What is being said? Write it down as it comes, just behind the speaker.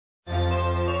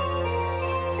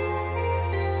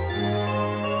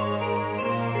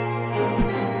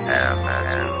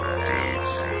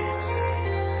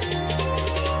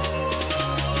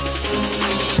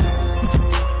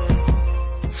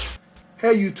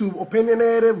Hey YouTube,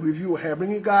 Opinionative Reviewer here,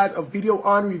 bringing you guys a video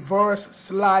on reverse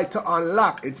slide to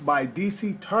unlock. It's by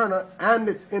DC Turner and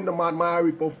it's in the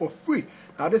ModMy repo for free.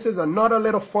 Now this is another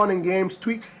little fun and games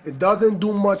tweak. It doesn't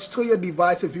do much to your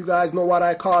device. If you guys know what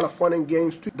I call a fun and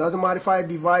games tweak, it doesn't modify your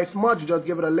device much, just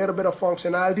give it a little bit of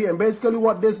functionality. And basically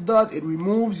what this does, it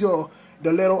removes the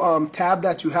little tab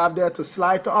that you have there to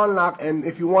slide to unlock. And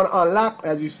if you want to unlock,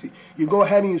 as you see, you go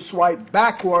ahead and you swipe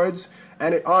backwards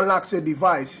and it unlocks your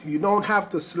device. You don't have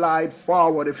to slide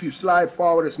forward. If you slide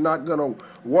forward, it's not gonna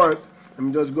work. Let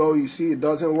me just go. You see, it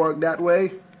doesn't work that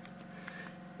way.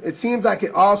 It seems like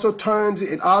it also turns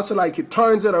it. It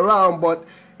turns it around, but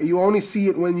you only see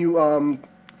it when you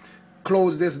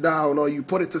close this down or you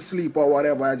put it to sleep or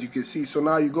whatever, as you can see. So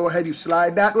now you go ahead, you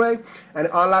slide that way, and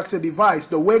it unlocks the device.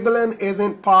 The wiggling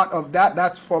isn't part of that.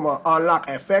 That's from Unlock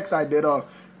FX. I did a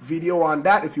video on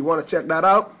that if you want to check that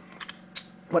out.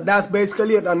 But that's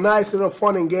basically it. A nice little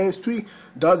fun and games tweak.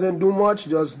 Doesn't do much.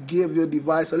 Just give your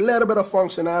device a little bit of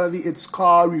functionality. It's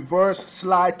called reverse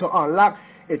slide to unlock.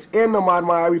 It's in the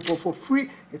ModMy repo for free.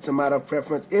 It's a matter of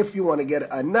preference if you want to get it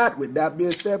or not. With that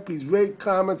being said, please rate,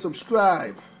 comment,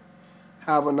 subscribe.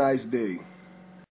 Have a nice day.